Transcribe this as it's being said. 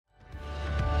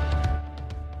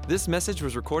This message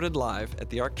was recorded live at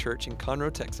the Ark Church in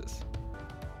Conroe, Texas.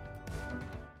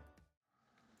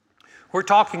 We're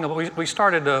talking about, we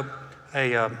started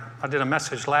I did a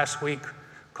message last week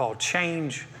called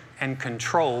Change and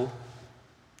Control,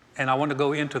 and I want to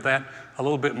go into that a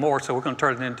little bit more, so we're going to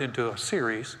turn it into a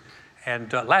series.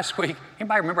 And last week,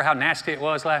 anybody remember how nasty it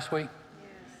was last week?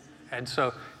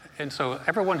 Yes. And so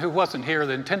everyone who wasn't here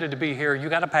that intended to be here, you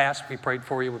got a pass. We prayed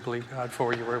for you. We believed God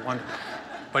for you.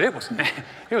 But it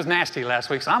was nasty last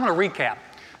week. So I'm going to recap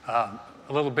a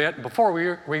little bit. Before we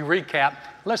recap,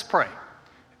 let's pray.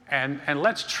 And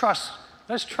let's trust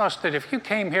that if you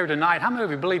came here tonight, how many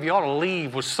of you believe you ought to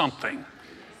leave with something?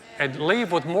 And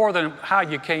leave with more than how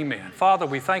you came in. Father,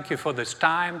 we thank you for this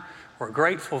time. We're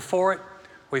grateful for it.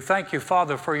 We thank you,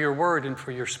 Father, for your word and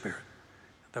for your spirit.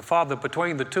 The Father,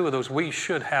 between the two of those, we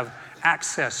should have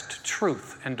access to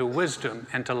truth and to wisdom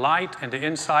and to light and to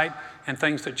insight and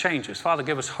things that change us. Father,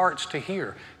 give us hearts to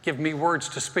hear. Give me words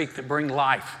to speak that bring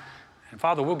life. And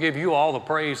Father, we'll give you all the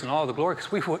praise and all the glory,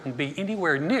 because we wouldn't be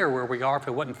anywhere near where we are if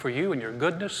it wasn't for you and your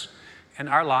goodness in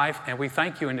our life. And we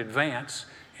thank you in advance.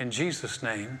 In Jesus'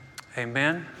 name,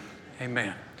 amen,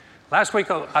 amen. Last week,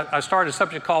 I started a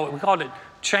subject we called it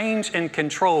Change and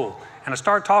Control. And I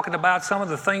started talking about some of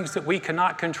the things that we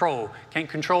cannot control. Can't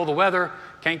control the weather,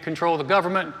 can't control the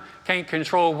government, can't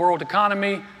control world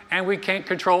economy, and we can't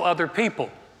control other people.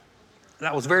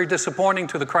 That was very disappointing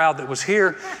to the crowd that was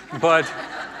here, but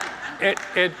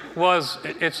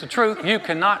it's the truth. You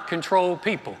cannot control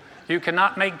people. You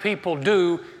cannot make people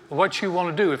do what you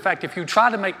want to do. In fact, if you try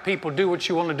to make people do what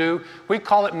you want to do, we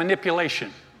call it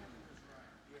manipulation.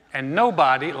 And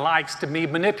nobody likes to be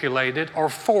manipulated or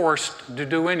forced to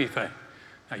do anything.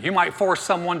 Now, you might force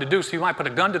someone to do so. You might put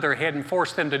a gun to their head and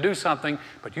force them to do something,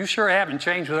 but you sure haven't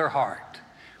changed their heart.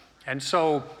 And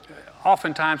so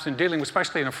oftentimes in dealing,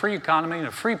 especially in a free economy and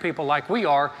a free people like we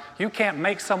are, you can't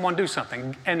make someone do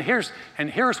something. And here's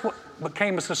what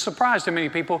became a surprise to many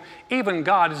people. Even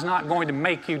God is not going to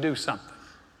make you do something.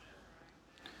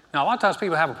 Now, a lot of times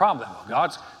people have a problem with that. Well,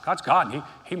 God's God, and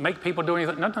he make people do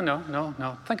anything.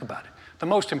 No. Think about it. The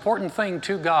most important thing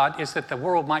to God is that the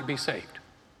world might be saved.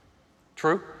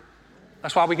 True?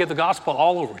 That's why we give the gospel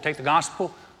all over. Take the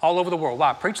gospel all over the world.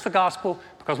 Why? Preach the gospel,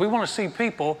 because we want to see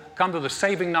people come to the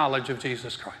saving knowledge of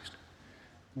Jesus Christ.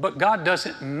 But God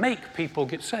doesn't make people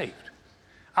get saved.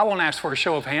 I won't ask for a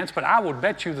show of hands, but I would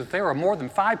bet you that there are more than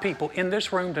 5 people in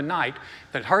this room tonight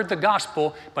that heard the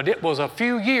gospel, but it was a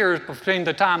few years between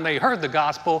the time they heard the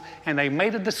gospel and they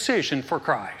made a decision for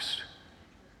Christ.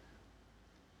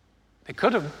 They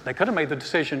could have made the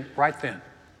decision right then.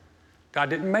 God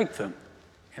didn't make them,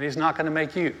 and He's not going to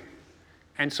make you.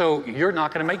 And so you're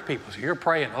not going to make people. So you're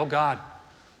praying, oh God,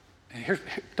 and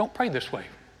don't pray this way.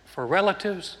 For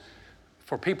relatives,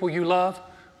 for people you love,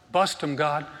 bust them,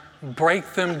 God.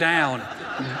 Break them down.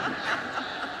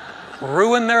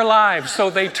 Ruin their lives so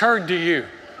they turn to you.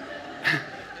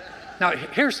 Now,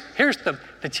 here's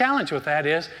the challenge with that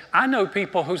is, I know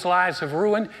people whose lives have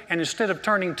ruined, and instead of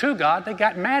turning to God, they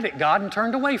got mad at God and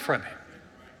turned away from Him.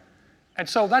 And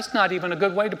so that's not even a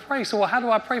good way to pray. So, well, how do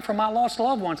I pray for my lost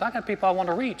loved ones? I got people I want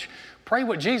to reach. Pray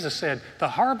what Jesus said. The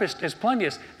harvest is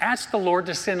plenteous. Ask the Lord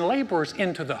to send laborers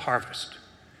into the harvest.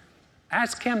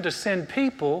 Ask Him to send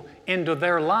people into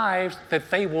their lives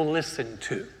that they will listen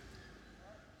to.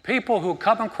 People who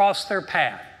come across their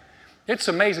path. It's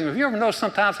amazing. Have you ever noticed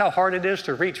sometimes how hard it is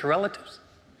to reach relatives?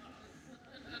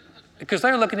 Because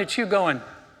they're looking at you going,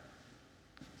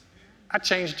 I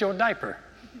changed your diaper.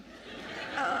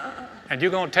 And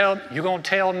you're going to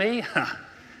tell me?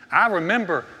 I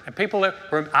remember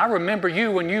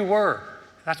you when you were.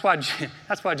 That's why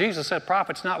Jesus said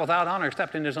prophets not without honor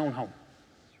except in his own home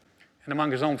and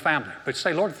among his own family. But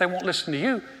say, Lord, if they won't listen to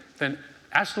you, then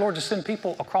ask the Lord to send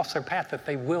people across their path that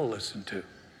they will listen to.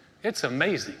 It's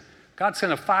amazing. God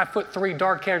sent a 5'3"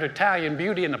 dark-haired Italian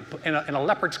beauty in a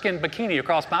leopard skin bikini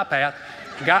across my path.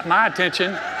 Got my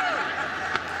attention.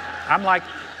 I'm like,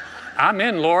 I'm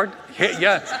in, Lord.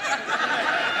 Yeah.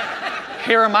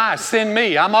 Here am I. Send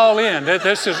me. I'm all in.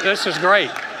 This is great.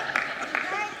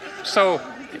 So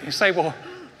you say, well,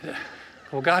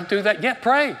 will God do that? Yeah,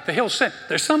 pray that He'll send.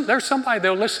 There's somebody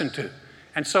they'll listen to.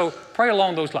 And so pray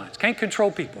along those lines. Can't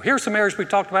control people. Here's some areas we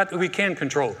talked about that we can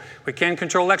control. We can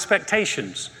control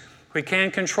expectations. We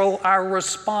can control our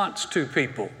response to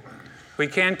people. We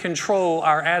can control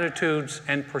our attitudes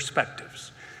and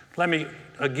perspectives. Let me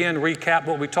again recap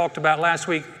what we talked about last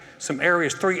week.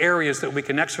 3 areas that we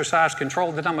can exercise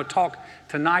control that I'm going to talk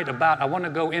tonight about. I want to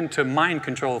go into mind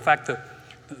control. In fact,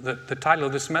 the title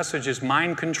of this message is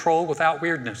Mind Control Without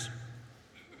Weirdness.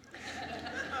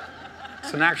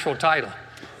 It's an actual title.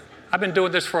 I've been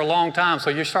doing this for a long time, so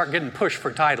you start getting pushed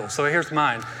for titles. So here's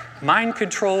mine. Mind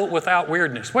control without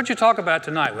weirdness. What'd you talk about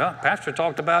tonight? Well, Pastor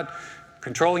talked about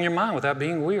controlling your mind without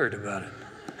being weird about it.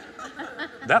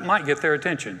 That might get their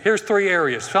attention. Here's 3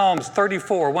 areas. Psalms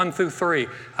 34, 1 through 3.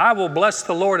 I will bless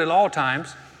the Lord at all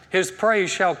times. His praise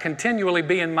shall continually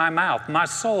be in my mouth. My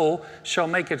soul shall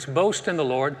make its boast in the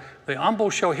Lord. The humble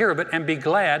shall hear of it and be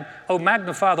glad. Oh,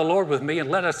 magnify the Lord with me and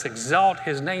let us exalt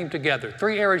his name together.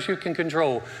 3 areas you can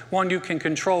control. 1, you can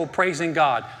control praising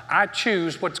God. I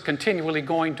choose what's continually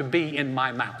going to be in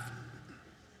my mouth.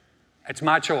 It's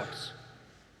my choice.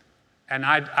 And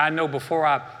I know before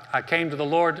I came to the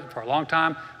Lord for a long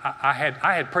time, I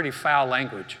had pretty foul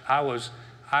language. I was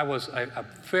a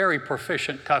very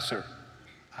proficient cusser.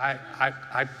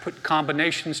 I put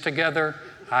combinations together.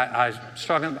 I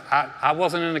struggled. I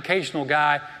wasn't an occasional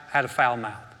guy. I had a foul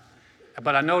mouth.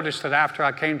 But I noticed that after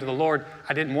I came to the Lord,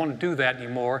 I didn't want to do that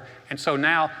anymore. And so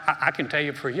now I can tell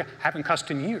you I haven't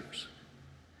cussed in years.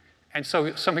 And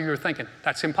so some of you are thinking,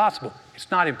 that's impossible.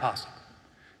 It's not impossible.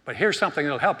 But here's something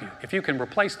that'll help you. If you can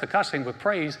replace the cussing with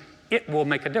praise, it will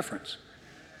make a difference.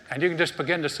 And you can just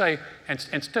begin to say, and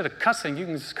instead of cussing, you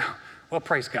can just go, well,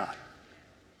 praise God.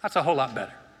 That's a whole lot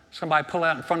better. Somebody pull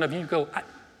out in front of you, go,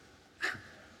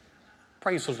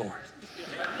 praise the Lord.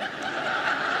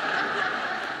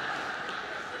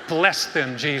 Bless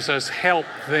them, Jesus. Help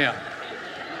them.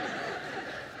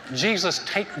 Jesus,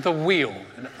 take the wheel.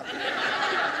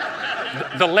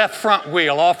 The left front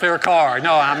wheel off their car.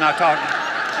 No, I'm not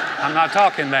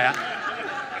talking that.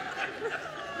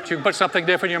 But you can put something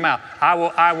different in your mouth.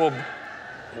 I will,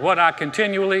 what I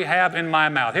continually have in my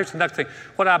mouth. Here's the next thing.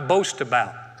 What I boast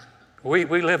about. We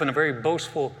live in a very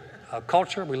boastful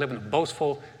culture. We live in a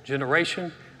boastful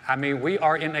generation. I mean, we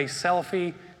are in a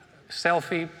selfie,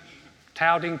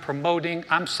 touting, promoting,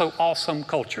 I'm so awesome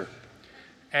culture.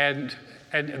 And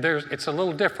it's a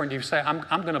little different. You say,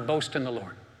 I'm going to boast in the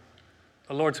Lord.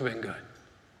 The Lord's been good.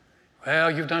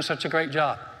 Well, you've done such a great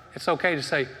job. It's okay to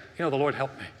say, the Lord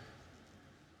helped me.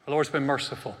 The Lord's been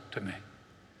merciful to me.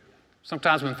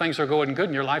 Sometimes when things are going good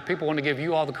in your life, people want to give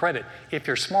you all the credit. If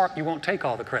you're smart, you won't take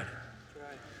all the credit.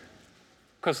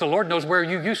 Because the Lord knows where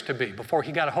you used to be before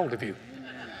he got a hold of you.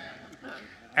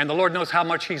 And the Lord knows how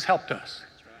much he's helped us.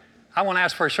 I want to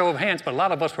ask for a show of hands, but a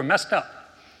lot of us were messed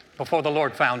up before the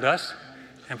Lord found us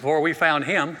and before we found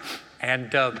him.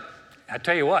 And I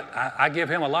tell you what, I give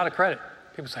him a lot of credit.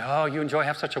 People say, oh, you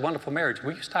have such a wonderful marriage.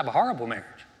 We used to have a horrible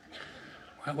marriage.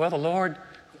 Well, the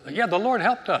Lord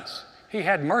helped us. He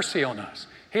had mercy on us.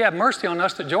 He had mercy on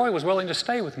us that Joy was willing to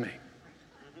stay with me.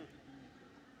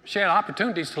 She had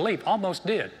opportunities to leave, almost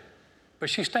did,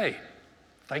 but she stayed.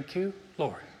 Thank you,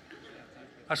 Lord.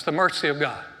 That's the mercy of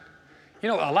God. A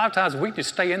lot of times we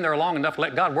just stay in there long enough to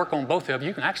let God work on both of you.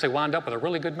 You can actually wind up with a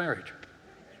really good marriage.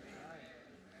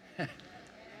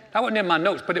 That wasn't in my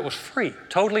notes, but it was free,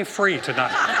 totally free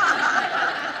tonight.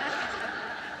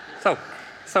 So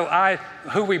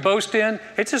who we boast in,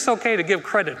 it's just okay to give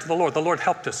credit to the Lord. The Lord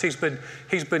helped us. He's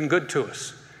been good to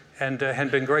us and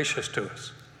been gracious to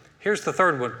us. Here's the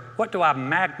third one. What do I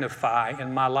magnify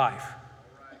in my life?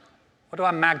 What do I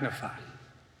magnify?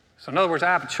 So in other words, I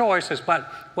have a choice as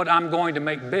what I'm going to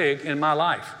make big in my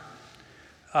life.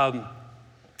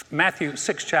 Matthew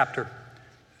 6 chapter.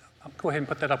 I'll go ahead and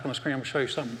put that up on the screen. I'm going to show you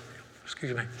something.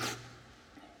 Excuse me.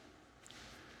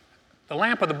 The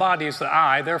lamp of the body is the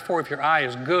eye. Therefore, if your eye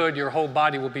is good, your whole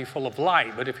body will be full of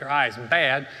light. But if your eye is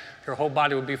bad, your whole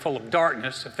body will be full of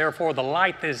darkness. If therefore the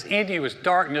light that is in you is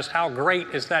darkness, how great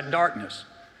is that darkness?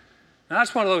 Now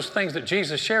that's one of those things that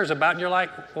Jesus shares about, and you're like,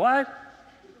 what?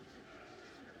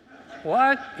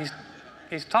 What?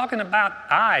 He's talking about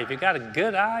eye. If you got a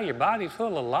good eye, your body's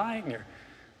full of light, and your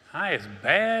eye is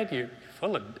bad, you're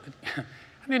full of... I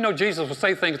didn't know Jesus would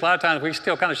say things a lot of times we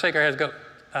still kind of shake our heads and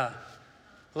go,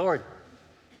 Lord,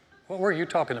 what were you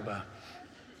talking about?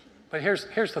 But here's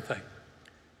the thing.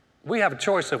 We have a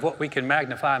choice of what we can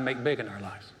magnify and make big in our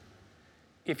lives.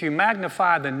 If you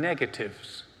magnify the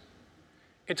negatives,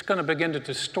 it's going to begin to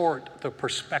distort the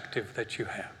perspective that you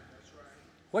have.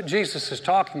 What Jesus is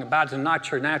talking about is not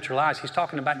your natural eyes. He's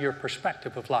talking about your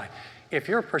perspective of life. If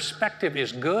your perspective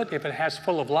is good, if it has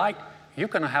full of light, you're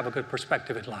going to have a good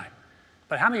perspective in life.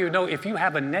 But how many of you know if you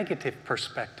have a negative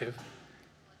perspective,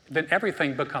 then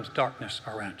everything becomes darkness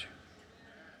around you?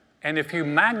 And if you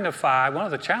magnify, one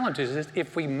of the challenges is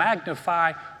if we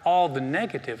magnify all the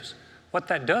negatives, what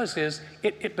that does is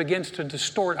it begins to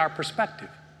distort our perspective.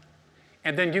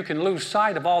 And then you can lose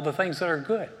sight of all the things that are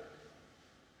good.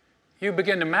 You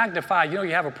begin to magnify, you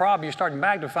have a problem, you start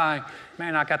magnifying,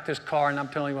 man, I got this car, and I'm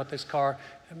telling you what this car,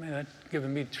 man, that's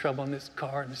giving me trouble in this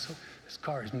car, and this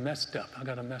car is messed up. I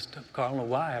got a messed up car. I don't know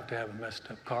why I have to have a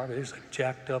messed up car, but it's a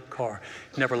jacked up car.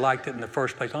 Never liked it in the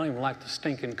first place. I don't even like the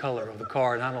stinking color of the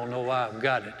car, and I don't know why I've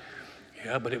got it.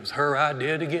 Yeah, but it was her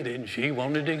idea to get it, and she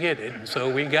wanted to get it, and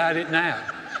so we got it now.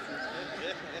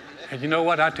 And you know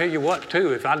what? I tell you what,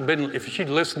 too, if she'd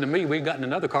listened to me, we'd gotten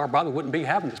another car, probably wouldn't be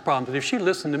having this problem. But if she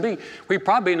listened to me, we'd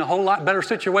probably be in a whole lot better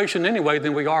situation anyway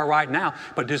than we are right now.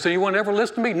 But does anyone ever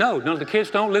listen to me? No, none of the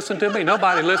kids don't listen to me.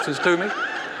 Nobody listens to me.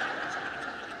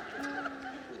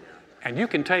 And you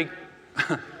can take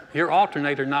your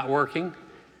alternator not working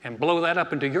and blow that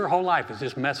up into your whole life is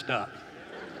just messed up.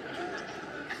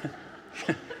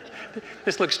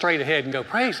 Just look straight ahead and go,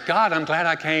 praise God, I'm glad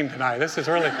I came tonight. This is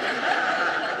really...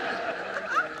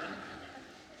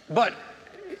 But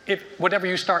whatever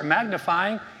you start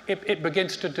magnifying, it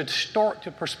begins to distort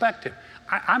your perspective.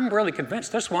 I'm really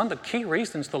convinced this is one of the key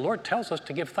reasons the Lord tells us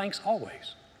to give thanks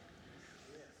always.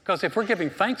 Because if we're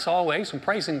giving thanks always and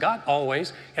praising God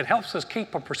always, it helps us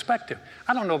keep a perspective.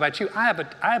 I don't know about you. I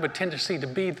have a tendency to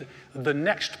be the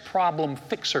next problem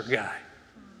fixer guy.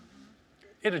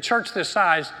 In a church this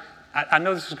size, I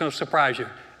know this is going to surprise you.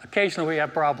 Occasionally we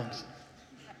have problems.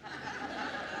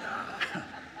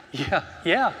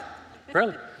 Yeah,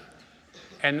 really.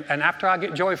 And after I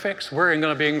get Joy fixed, we're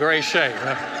going to be in great shape.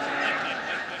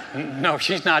 No,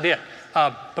 she's not it.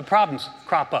 But problems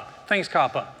crop up, things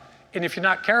crop up. And if you're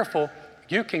not careful,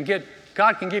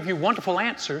 God can give you wonderful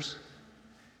answers,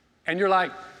 and you're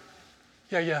like,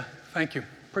 yeah, thank you,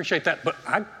 appreciate that. But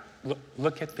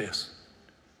look at this.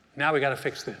 Now we got to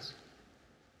fix this.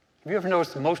 Have you ever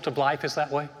noticed that most of life is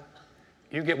that way?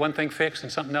 You get one thing fixed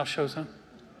and something else shows up.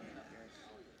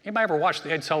 Anybody ever watched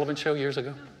the Ed Sullivan Show years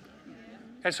ago?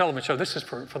 Ed Sullivan Show, this is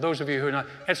for those of you who are not,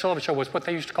 Ed Sullivan Show was what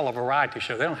they used to call a variety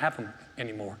show. They don't have them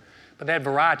anymore. But they had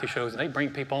variety shows, and they bring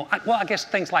people on. Well, I guess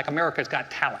things like America's Got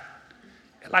Talent.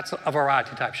 That's a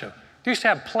variety type show. They used to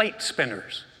have plate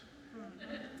spinners.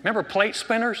 Remember plate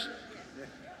spinners?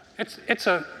 It's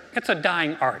a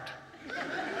dying art.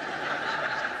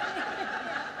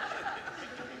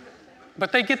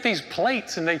 But they get these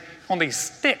plates on these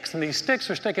sticks, and these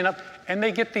sticks are sticking up, and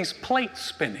they get these plates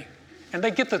spinning. And they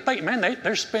get the thing, man,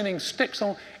 they're spinning sticks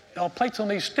on plates on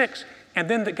these sticks. And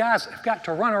then the guys have got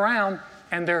to run around,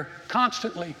 and they're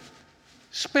constantly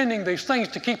spinning these things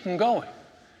to keep them going.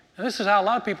 And this is how a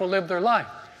lot of people live their life.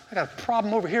 They got a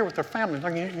problem over here with their family.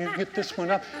 Like, you get this one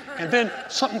up. And then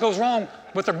something goes wrong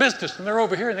with their business, and they're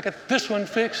over here, and they got this one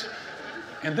fixed.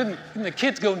 And then the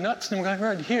kids go nuts, and we're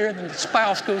right here, and then the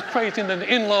spouse goes crazy, and then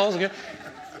the in-laws get...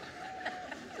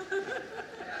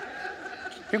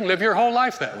 You can live your whole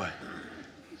life that way.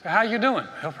 So how you doing?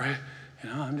 Well,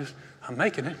 I'm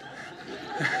making it.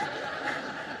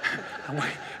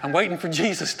 I'm waiting for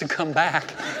Jesus to come back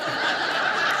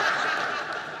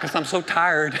because I'm so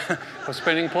tired of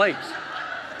spinning plates.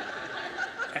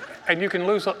 And you can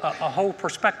lose a whole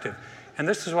perspective. And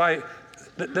this is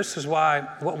why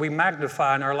what we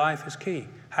magnify in our life is key.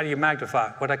 How do you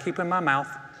magnify? What I keep in my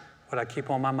mouth, what I keep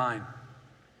on my mind.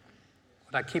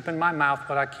 What I keep in my mouth,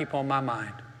 what I keep on my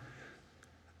mind.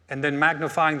 And then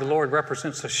magnifying the Lord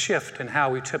represents a shift in how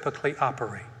we typically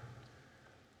operate.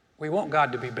 We want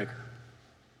God to be bigger.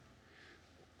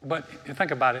 But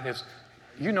think about it,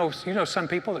 you know some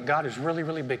people that God is really,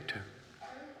 really big to.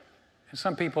 And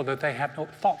some people that they have no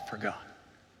thought for God.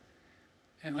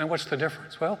 And what's the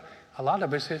difference? Well, a lot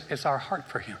of us is our heart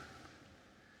for Him.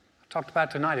 I talked about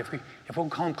tonight, if we'll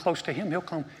come close to Him, He'll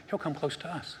come close to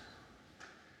us.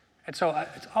 And so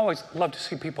it's always love to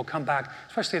see people come back,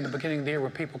 especially in the beginning of the year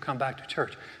when people come back to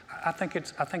church. I think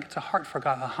it's a heart for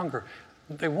God, a hunger.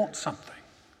 They want something.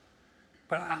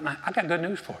 But I got good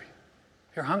news for you.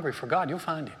 If you're hungry for God, you'll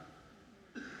find Him.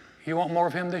 You want more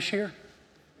of Him this year?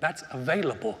 That's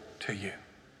available to you.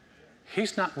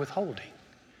 He's not withholding.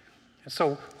 And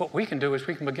so what we can do is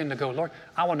we can begin to go, Lord,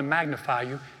 I want to magnify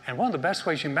you. And one of the best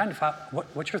ways you magnify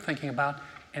what you're thinking about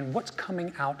and what's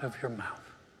coming out of your mouth.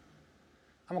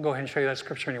 I'm going to go ahead and show you that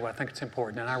scripture anyway. I think it's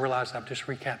important. And I realize I've just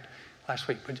recapped last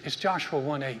week. But it's Joshua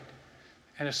 1:8.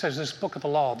 And it says this book of the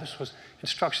law, this was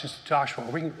instructions to Joshua.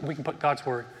 We can put God's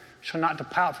word. Shall not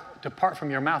depart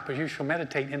from your mouth, but you shall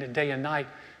meditate in it day and night,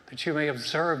 that you may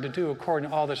observe to do according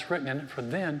to all that's written in it. For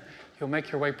then you'll make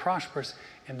your way prosperous,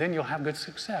 and then you'll have good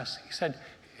success.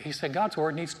 He said God's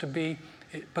word needs to be,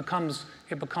 it becomes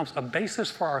a basis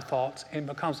for our thoughts, and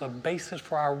it becomes a basis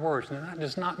for our words. And that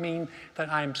does not mean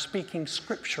that I'm speaking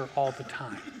scripture all the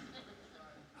time.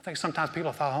 I think sometimes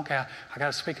people thought, okay, I got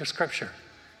to speak a scripture.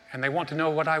 And they want to know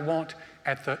what I want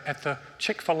at the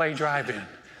Chick-fil-A drive-in.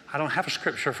 I don't have a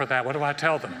scripture for that. What do I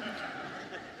tell them?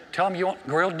 Tell them you want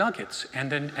grilled nuggets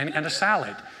and a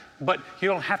salad. But you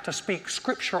don't have to speak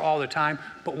scripture all the time,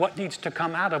 but what needs to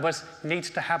come out of us needs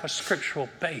to have a scriptural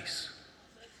base.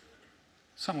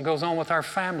 Something goes on with our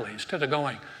family, instead of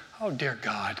going, oh dear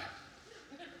God,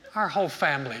 our whole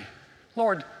family,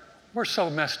 Lord, we're so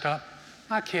messed up.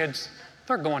 My kids,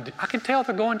 I can tell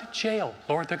they're going to jail.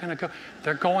 Lord, they're going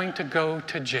to go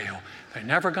to jail. They're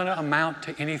never going to amount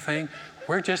to anything.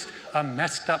 We're just a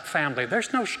messed up family.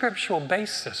 There's no scriptural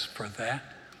basis for that.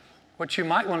 What you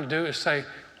might want to do is say,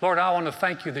 Lord, I want to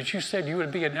thank you that you said you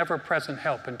would be an ever-present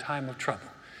help in time of trouble.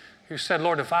 You said,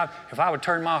 Lord, if I would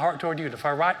turn my heart toward you,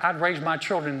 I'd raise my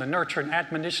children in the nurture and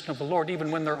admonition of the Lord,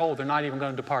 even when they're old, they're not even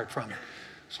going to depart from it.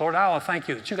 So Lord, I want to thank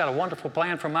you that you got a wonderful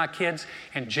plan for my kids,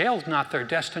 and jail's not their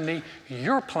destiny.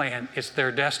 Your plan is their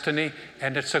destiny,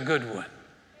 and it's a good one.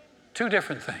 Two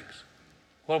different things.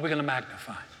 What are we going to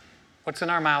magnify? What's in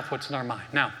our mouth? What's in our mind?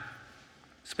 Now,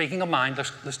 speaking of mind,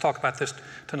 let's talk about this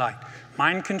tonight.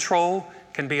 Mind control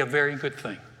can be a very good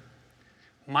thing.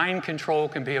 Mind control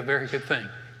can be a very good thing.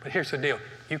 But here's the deal.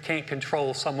 You can't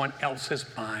control someone else's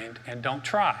mind, and don't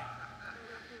try.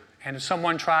 And if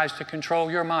someone tries to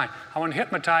control your mind, I want to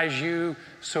hypnotize you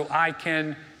so I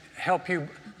can help you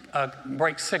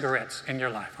break cigarettes in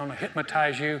your life. I want to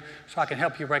hypnotize you so I can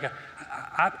help you break it.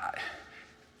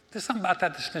 There's something about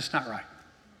that that's just not right.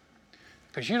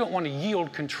 Because you don't want to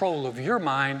yield control of your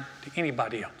mind to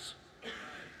anybody else.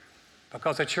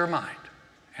 Because it's your mind.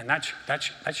 And that's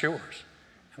yours.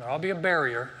 And there'll be a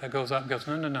barrier that goes up and goes,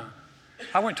 no.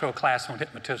 I went to a class on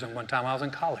hypnotism one time when I was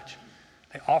in college.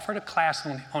 They offered a class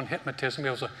on hypnotism.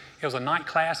 It was a night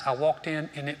class. I walked in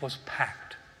and it was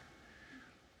packed.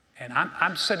 And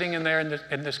I'm sitting in there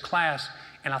in this class,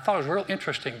 and I thought it was real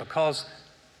interesting because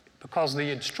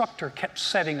the instructor kept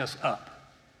setting us up.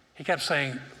 He kept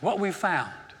saying, what we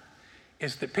found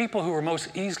is that people who are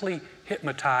most easily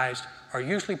hypnotized are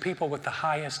usually people with the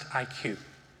highest IQ.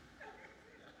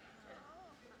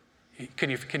 Can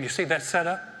you see that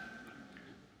setup?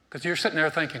 Because you're sitting there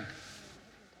thinking,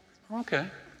 okay,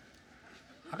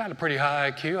 I got a pretty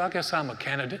high IQ. I guess I'm a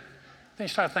candidate. Then you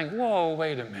start thinking, whoa,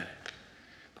 wait a minute.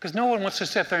 Because no one wants to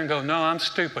sit there and go, no, I'm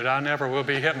stupid. I never will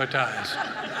be hypnotized.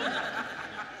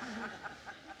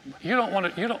 You don't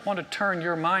want to turn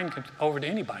your mind over to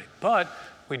anybody. But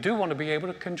we do want to be able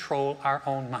to control our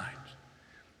own minds.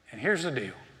 And here's the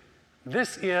deal.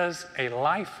 This is a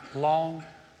lifelong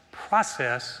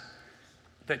process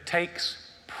that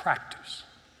takes practice.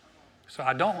 So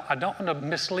I don't want to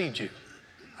mislead you.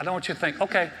 I don't want you to think,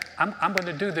 okay, I'm going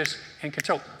to do this in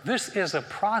control. This is a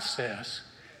process,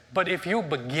 but if you'll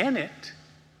begin it,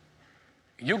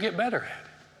 you'll get better at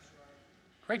it.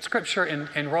 Great scripture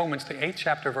in Romans, the 8th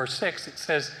chapter, verse 6, it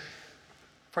says,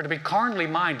 for to be carnally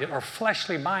minded or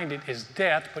fleshly minded is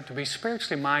death, but to be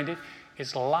spiritually minded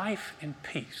is life and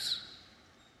peace.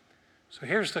 So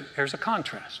here's a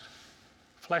contrast.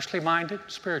 Fleshly minded,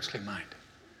 spiritually minded.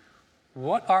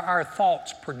 What are our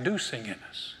thoughts producing in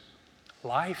us?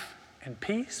 Life and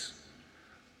peace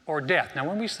or death? Now,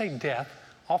 when we say death,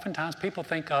 oftentimes people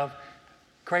think of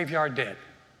graveyard dead.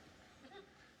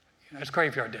 It's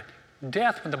graveyard dead.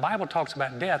 Death, when the Bible talks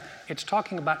about death, it's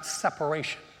talking about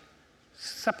separation.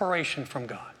 Separation from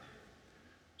God.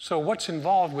 So what's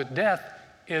involved with death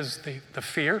is the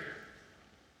fear,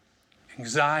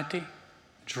 anxiety,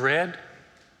 dread,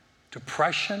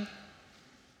 depression,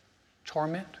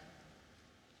 torment.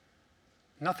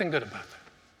 Nothing good about that.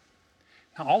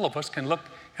 Now, all of us can look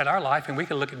at our life, and we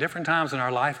can look at different times in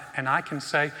our life, and I can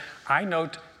say, I know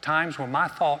times when my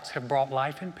thoughts have brought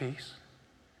life and peace,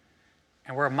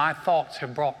 and where my thoughts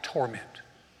have brought torment.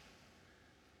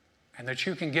 And that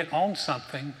you can get on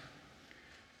something,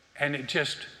 and it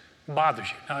just bothers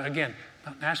you. Now, again,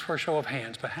 not ask for a show of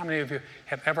hands, but how many of you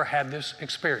have ever had this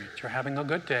experience? You're having a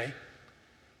good day,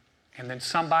 and then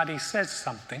somebody says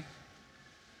something,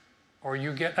 or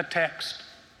you get a text,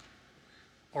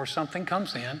 or something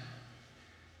comes in,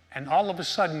 and all of a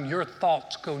sudden your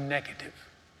thoughts go negative.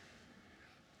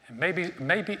 And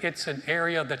maybe it's an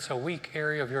area that's a weak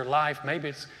area of your life. Maybe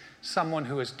it's someone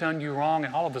who has done you wrong,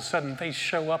 and all of a sudden they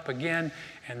show up again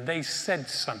and they said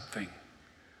something.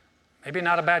 Maybe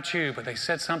not about you, but they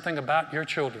said something about your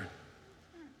children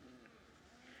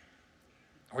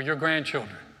or your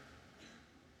grandchildren.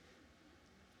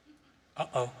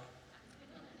 Uh-oh.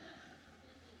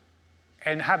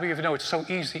 And how many of you know it's so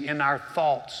easy in our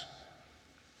thoughts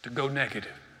to go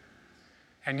negative?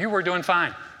 And you were doing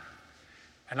fine.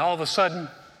 And all of a sudden,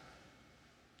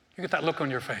 you get that look on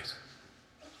your face.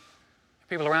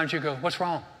 People around you go, what's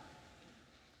wrong?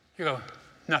 You go,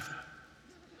 nothing.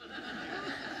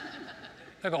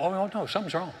 They go, oh, no,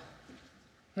 something's wrong.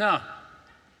 No,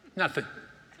 nothing.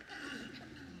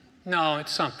 No,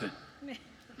 it's something.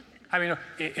 I mean,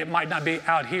 it might not be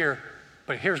out here,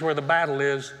 but here's where the battle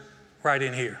is, right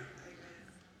in here.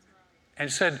 And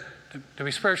it said to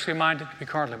be spiritually minded, to be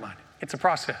carnally minded. It's a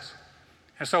process.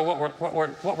 And so what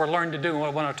we're learning to do and what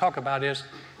I want to talk about is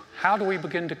how do we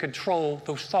begin to control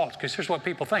those thoughts? Because here's what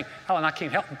people think. Alan, I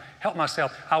can't help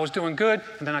myself. I was doing good,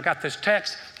 and then I got this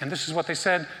text, and this is what they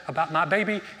said about my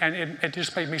baby, and it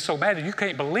just made me so mad. And you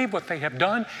can't believe what they have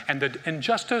done, and the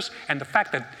injustice, and the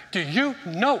fact that, do you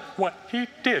know what he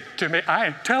did to me? I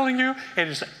am telling you, it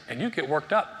is, and you get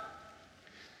worked up.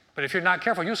 But if you're not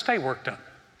careful, you'll stay worked up.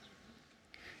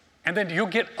 And then you'll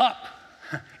get up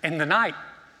in the night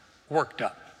worked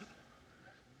up.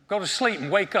 Go to sleep and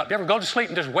wake up. You ever go to sleep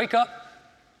and just wake up?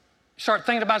 Start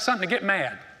thinking about something and get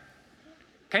mad.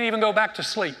 Can't even go back to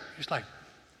sleep. It's like,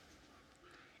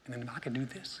 and then I could do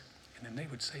this, and then they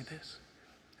would say this,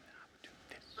 and then I would do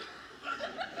this.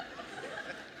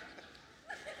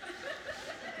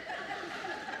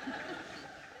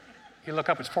 You look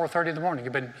up, it's 4:30 in the morning.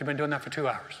 You've been doing that for 2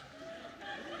 hours.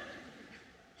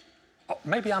 Oh,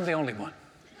 maybe I'm the only one.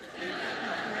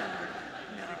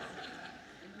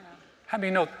 How do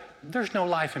you know there's no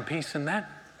life and peace in that?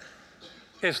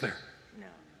 Is there? No.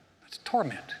 There's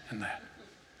torment in that.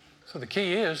 So the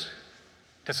key is,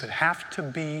 does it have to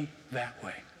be that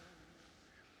way?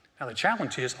 Now the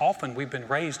challenge is often we've been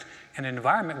raised in an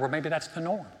environment where maybe that's the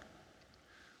norm.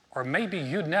 Or maybe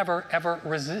you'd never ever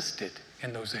resisted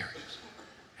in those areas.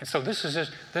 And so this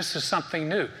is something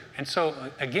new. And so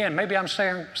again, maybe I'm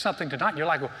saying something tonight and you're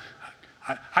like, well,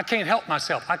 I can't help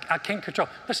myself. I can't control.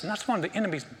 Listen, that's one of the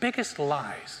enemy's biggest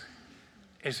lies,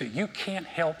 is that you can't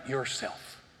help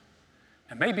yourself.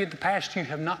 Now, maybe in the past you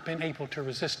have not been able to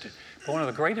resist it, but one of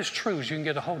the greatest truths you can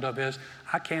get a hold of is,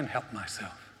 I can help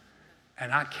myself.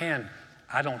 And I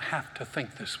don't have to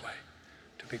think this way.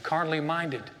 To be carnally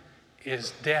minded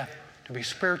is death. To be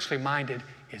spiritually minded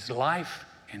is life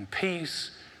and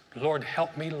peace. Lord,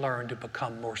 help me learn to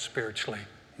become more spiritually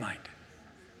minded.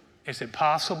 Is it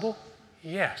possible?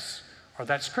 Yes. Or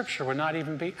that scripture would not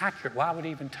even be accurate. Why would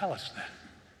he even tell us that?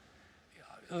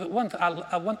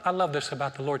 I love this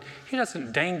about the Lord. He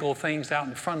doesn't dangle things out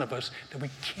in front of us that we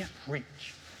can't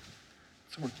reach.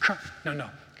 So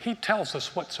no. He tells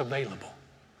us what's available.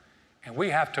 And we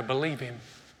have to believe him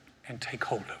and take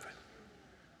hold of it.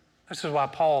 This is why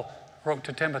Paul wrote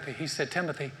to Timothy. He said,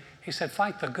 Timothy, he said,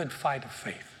 fight the good fight of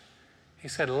faith. He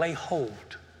said, lay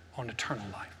hold on eternal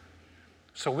life.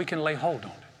 So we can lay hold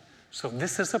on it. So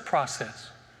this is a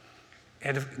process.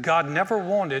 And if God never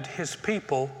wanted his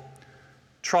people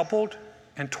troubled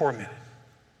and tormented.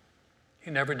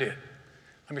 He never did.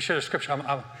 Let me share the scripture.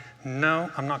 No,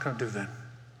 I'm not going to do that.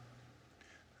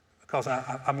 Because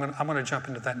I'm going to jump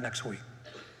into that next week.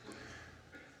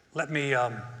 Let me,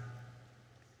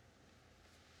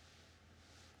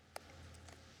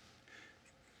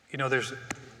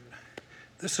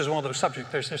 this is one of those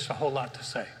subjects, there's just a whole lot to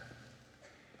say.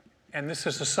 And this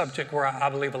is a subject where I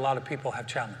believe a lot of people have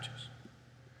challenges.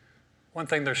 One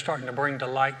thing they're starting to bring to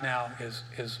light now is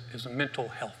mental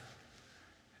health.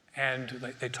 And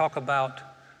they talk about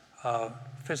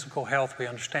physical health. We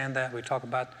understand that. We talk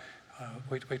about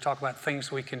things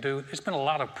we can do. There's been a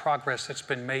lot of progress that's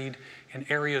been made in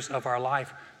areas of our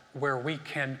life where we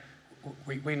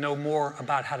know more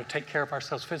about how to take care of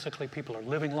ourselves physically. People are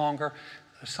living longer.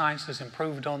 The science has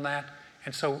improved on that.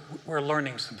 And so we're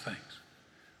learning some things.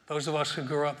 Those of us who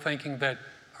grew up thinking that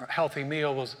our healthy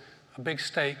meal was a big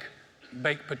steak,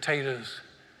 baked potatoes,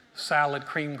 salad,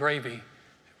 cream gravy,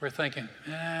 we're thinking,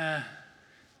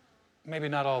 maybe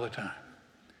not all the time.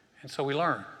 And so we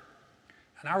learn.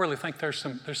 And I really think there's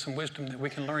some wisdom that we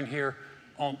can learn here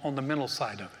on the mental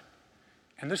side of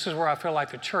it. And this is where I feel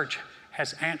like the church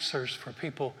has answers for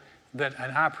people and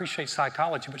I appreciate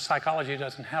psychology, but psychology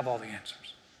doesn't have all the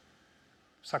answers.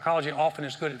 Psychology often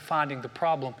is good at finding the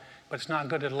problem, but it's not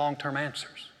good at long-term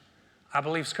answers. I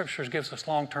believe Scripture gives us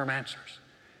long-term answers.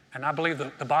 And I believe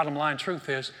that the bottom line truth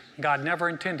is God never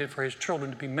intended for his children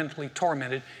to be mentally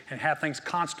tormented and have things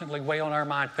constantly weigh on our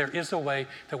mind. There is a way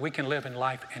that we can live in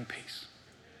life and peace.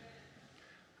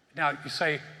 Now, you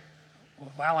say,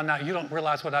 well, Alan, now you don't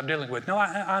realize what I'm dealing with. No,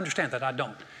 I understand that, I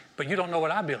don't. But you don't know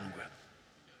what I'm dealing with.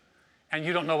 And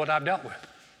you don't know what I've dealt with.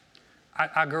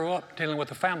 I grew up dealing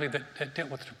with a family that dealt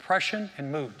with depression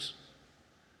and moods.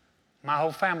 My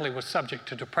whole family was subject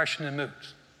to depression and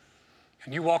moods.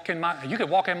 And you could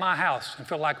walk in my house and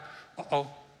feel like, uh-oh,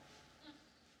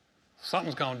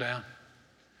 something's gone down.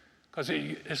 Because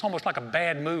it's almost like a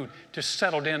bad mood just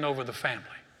settled in over the family.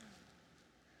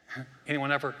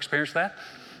 Anyone ever experienced that?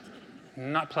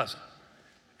 Not pleasant.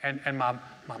 And my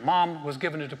mom was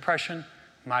given a depression.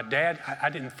 My dad, I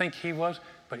didn't think he was,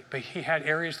 but he had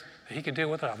areas that he could deal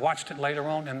with it. I've watched it later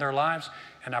on in their lives,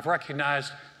 and I've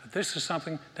recognized that this is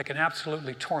something that can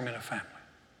absolutely torment a family.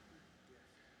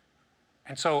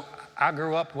 And so I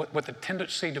grew up with a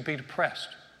tendency to be depressed.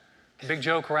 The big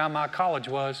joke around my college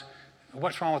was,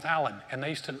 what's wrong with Alan? And they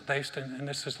used to, and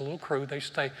this is a little crude, they used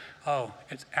to say, oh,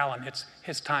 it's Alan, it's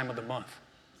his time of the month.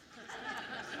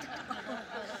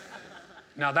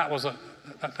 Now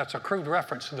that's a crude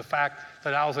reference to the fact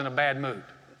that I was in a bad mood.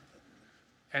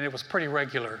 And it was pretty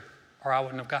regular, or I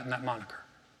wouldn't have gotten that moniker.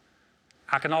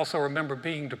 I can also remember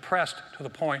being depressed to the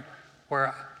point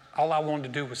where all I wanted to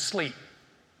do was sleep.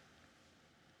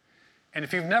 And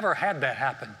if you've never had that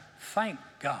happen, thank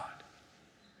God.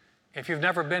 If you've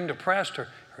never been depressed or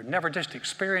never just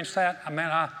experienced that,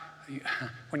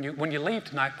 when you leave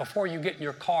tonight, before you get in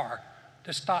your car,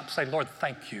 just stop and say, Lord,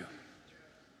 thank you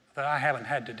that I haven't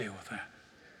had to deal with that.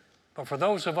 But for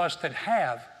those of us that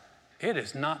have, it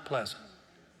is not pleasant.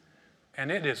 And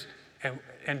it is,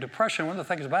 and depression, one of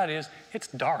the things about it is it's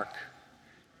dark.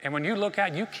 And when you look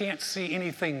out, you can't see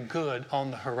anything good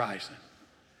on the horizon.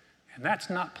 And that's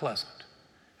not pleasant.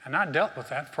 And I dealt with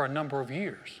that for a number of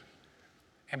years.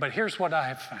 But here's what I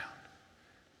have found.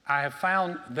 I have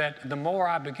found that the more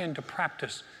I begin to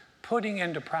practice, putting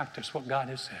into practice what God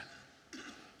has said,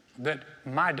 that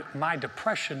my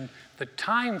depression, the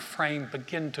time frame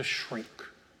began to shrink.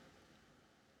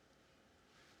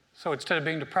 So instead of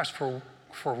being depressed for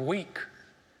a week,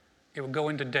 it would go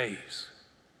into days.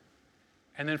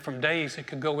 And then from days, it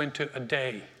could go into a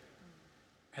day.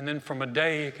 And then from a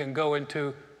day, it can go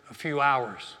into a few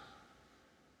hours.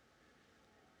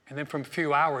 And then from a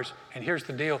few hours, and here's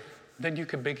the deal, then you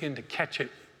can begin to catch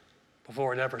it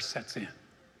before it ever sets in.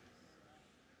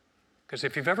 Because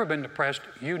if you've ever been depressed,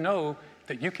 you know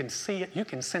that you can see it, you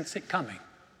can sense it coming.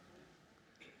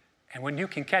 And when you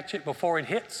can catch it before it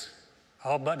hits,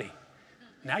 oh, buddy,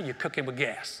 now you're cooking with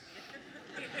gas.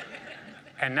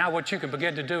 And now what you can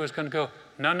begin to do is going to go,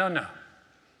 no, no, no.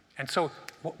 And so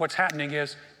what's happening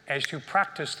is, as you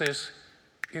practice this,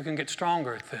 you can get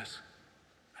stronger at this.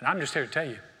 And I'm just here to tell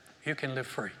you, you can live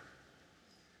free.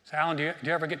 So, Alan, do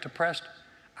you ever get depressed?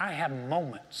 I have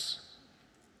moments,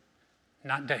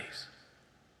 not days,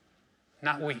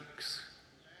 not weeks,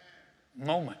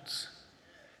 moments,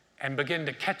 and begin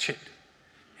to catch it.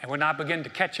 And when I begin to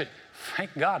catch it,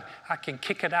 thank God, I can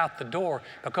kick it out the door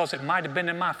because it might have been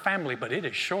in my family, but it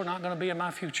is sure not going to be in my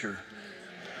future.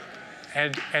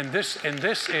 And this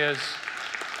is,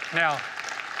 now,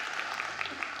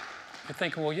 you're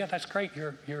thinking, well, yeah, that's great.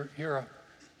 You're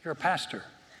a pastor.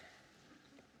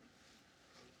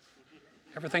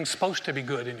 Everything's supposed to be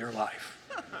good in your life.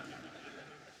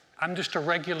 I'm just a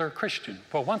regular Christian.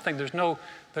 Well, one thing, there's no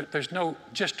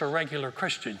just a regular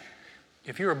Christian.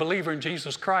 If you're a believer in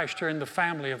Jesus Christ, you're in the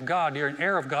family of God. You're an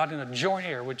heir of God and a joint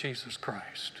heir with Jesus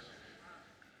Christ.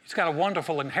 He's got a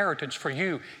wonderful inheritance for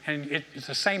you, and it's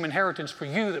the same inheritance for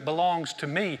you that belongs to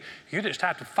me. You just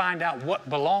have to find out what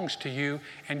belongs to you,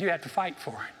 and you have to fight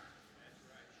for it.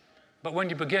 But when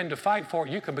you begin to fight for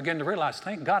it, you can begin to realize,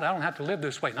 thank God I don't have to live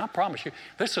this way. And I promise you,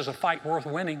 this is a fight worth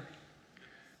winning.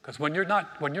 Because when you're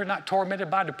not tormented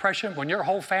by depression, when your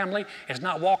whole family is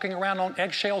not walking around on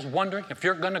eggshells wondering if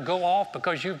you're going to go off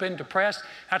because you've been depressed,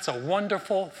 that's a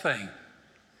wonderful thing.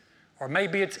 Or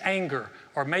maybe it's anger,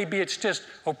 or maybe it's just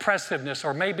oppressiveness,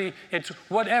 or maybe it's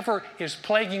whatever is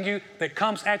plaguing you that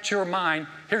comes at your mind.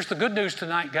 Here's the good news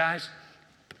tonight, guys.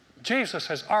 Jesus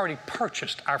has already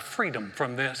purchased our freedom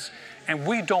from this, and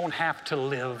we don't have to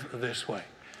live this way.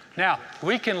 Now,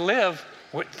 we can live.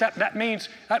 Does that mean,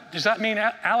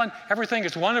 Alan, everything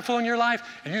is wonderful in your life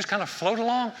and you just kind of float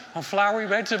along on flowery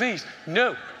beds of ease?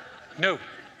 No,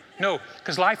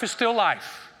 because life is still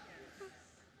life.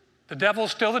 The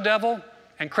devil's still the devil,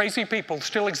 and crazy people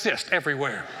still exist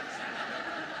everywhere.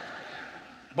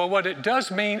 But what it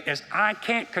does mean is I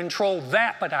can't control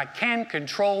that, but I can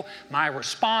control my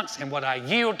response and what I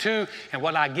yield to and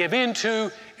what I give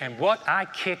into and what I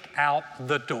kick out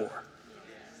the door.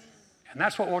 And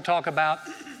that's what we'll talk about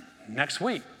next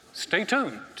week. Stay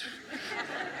tuned.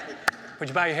 Would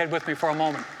you bow your head with me for a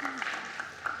moment?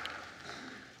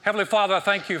 Heavenly Father, I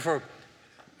thank you for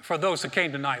those that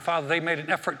came tonight. Father, they made an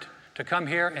effort to come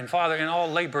here. And Father, in all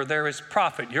labor there is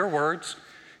profit. Your words,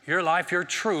 your life, your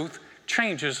truth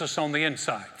changes us on the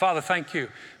inside. Father, thank you.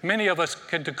 Many of us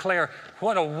can declare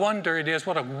what a wonder it is,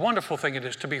 what a wonderful thing it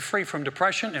is to be free from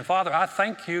depression. And Father, I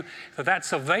thank you that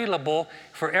that's available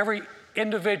for every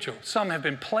individual. Some have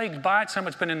been plagued by it. Some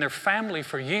it's been in their family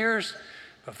for years.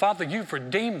 But Father, you've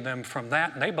redeemed them from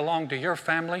that, and they belong to your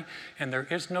family, and there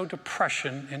is no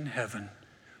depression in heaven.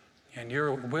 And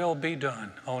your will be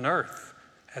done on earth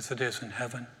as it is in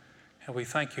heaven. And we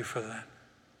thank you for that.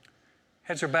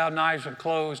 Heads are bowed and eyes are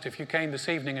closed. If you came this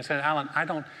evening and said, Alan, I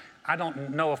don't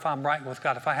know if I'm right with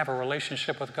God, if I have a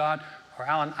relationship with God, or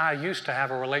Alan, I used to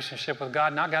have a relationship with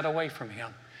God and I got away from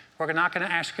Him. We're not going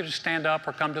to ask you to stand up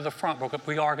or come to the front.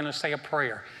 We are going to say a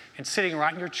prayer. And sitting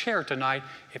right in your chair tonight,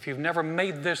 if you've never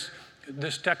made this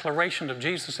declaration of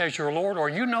Jesus as your Lord, or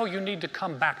you know you need to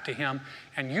come back to Him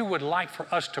and you would like for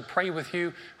us to pray with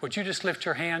you, would you just lift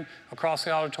your hand across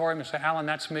the auditorium and say, Alan,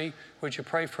 that's me. Would you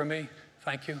pray for me?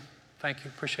 Thank you. Thank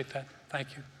you. Appreciate that.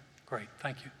 Thank you. Great.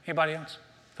 Thank you. Anybody else?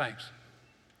 Thanks.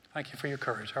 Thank you for your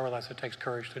courage. I realize it takes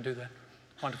courage to do that.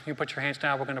 Wonderful. You put your hands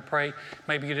down. We're going to pray.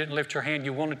 Maybe you didn't lift your hand.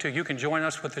 You wanted to. You can join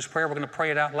us with this prayer. We're going to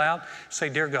pray it out loud. Say,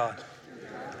 Dear God,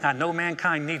 I know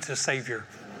mankind needs a Savior.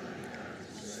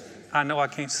 I know I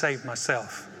can't save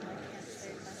myself.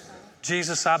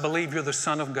 Jesus, I believe you're the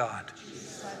Son of God.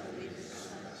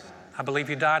 I believe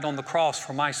you died on the cross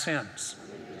for my sins.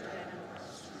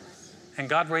 And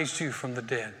God raised you from the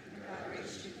dead.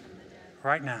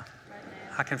 Right now,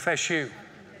 I confess you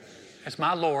as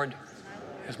my Lord,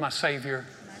 as my Savior,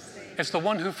 as the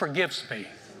one who forgives me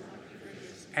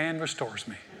and restores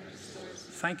me.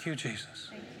 Thank you, Jesus.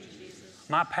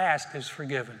 My past is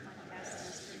forgiven.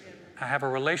 I have a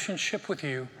relationship with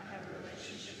you.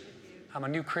 I'm a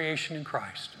new creation in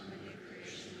Christ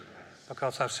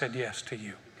because I've said yes to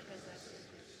you.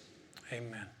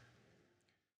 Amen.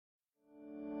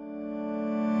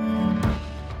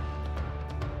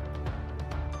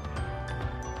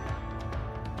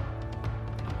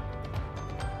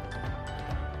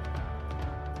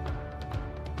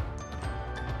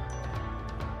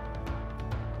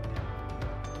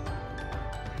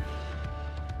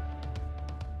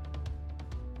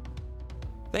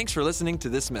 Thanks for listening to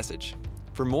this message.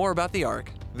 For more about the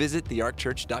Ark, visit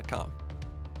thearkchurch.com.